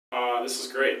This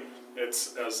is great.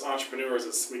 It's, as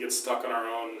entrepreneurs, we get stuck on our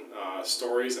own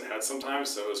stories and heads sometimes,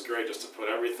 so it was great just to put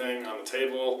everything on the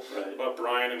table, let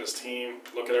Bryan and his team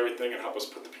look at everything and help us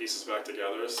put the pieces back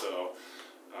together, so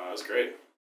it was great.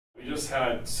 We just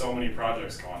had so many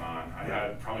projects going on. I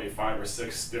had probably 5 or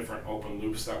 6 different open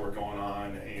loops that were going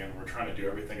on, and we're trying to do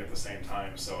everything at the same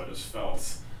time, so it just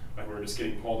felt like we were just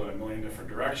getting pulled in a million different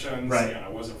directions, and I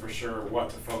wasn't for sure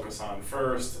what to focus on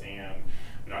first, and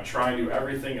I try and do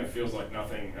everything, it feels like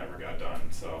nothing ever got done.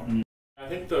 So I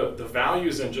think the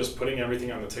values in just putting everything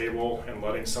on the table and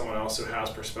letting someone else who has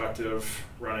perspective,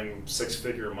 running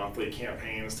 6-figure monthly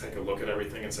campaigns, take a look at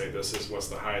everything and say this is what's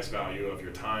the highest value of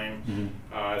your time.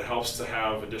 It helps to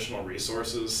have additional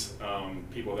resources,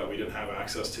 people that we didn't have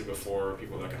access to before,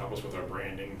 people that can help us with our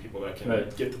branding, people that can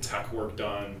get the tech work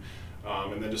done.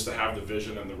 And then just to have the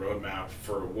vision and the roadmap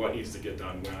for what needs to get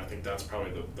done when. I think that's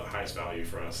probably the highest value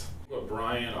for us. What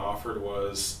Bryan offered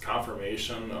was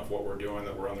confirmation of what we're doing,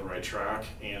 that we're on the right track,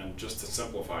 and just to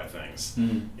simplify things.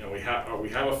 You know, we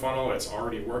have a funnel, it's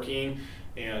already working,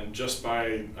 and just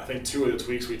by, I think 2 of the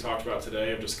tweaks we talked about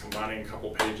today of just combining a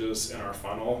couple pages in our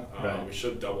funnel, we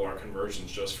should double our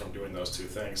conversions just from doing those 2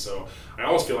 things. So I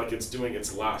always feel like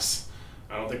it's less.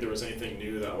 I don't think there was anything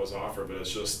new that was offered, but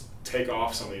it's just take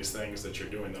off some of these things that you're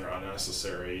doing that are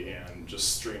unnecessary and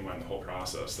just streamline the whole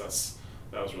process.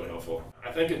 That was really helpful.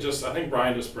 I think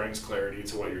Bryan just brings clarity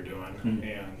to what you're doing,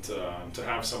 and to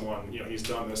have someone, he's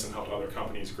done this and helped other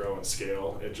companies grow and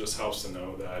scale. It just helps to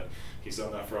know that he's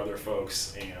done that for other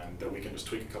folks, and that we can just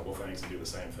tweak a couple things and do the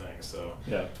same thing. So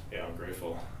yeah, I'm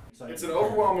grateful. It's an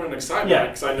overwhelming and excitement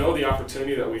because I know the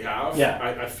opportunity that we have.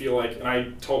 I feel like, and I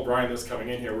told Bryan this coming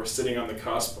in here, we're sitting on the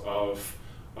cusp of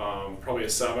probably a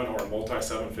 7 or a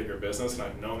multi-7-figure business, and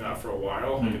I've known that for a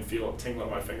while. I can feel it tingle in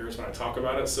my fingers when I talk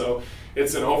about it. So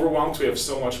it's an overwhelm because we have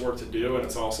so much work to do, and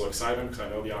it's also exciting because I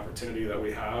know the opportunity that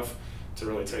we have to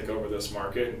really take over this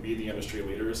market and be the industry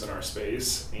leaders in our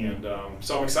space. And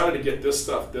so I'm excited to get this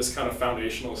kind of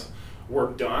foundational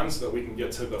work done so that we can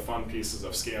get to the fun pieces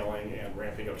of scaling and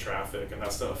ramping up traffic and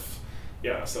that stuff.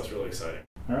 Yeah, that stuff's really exciting.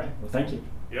 All right, well, thank you.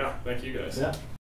 Yeah, thank you guys.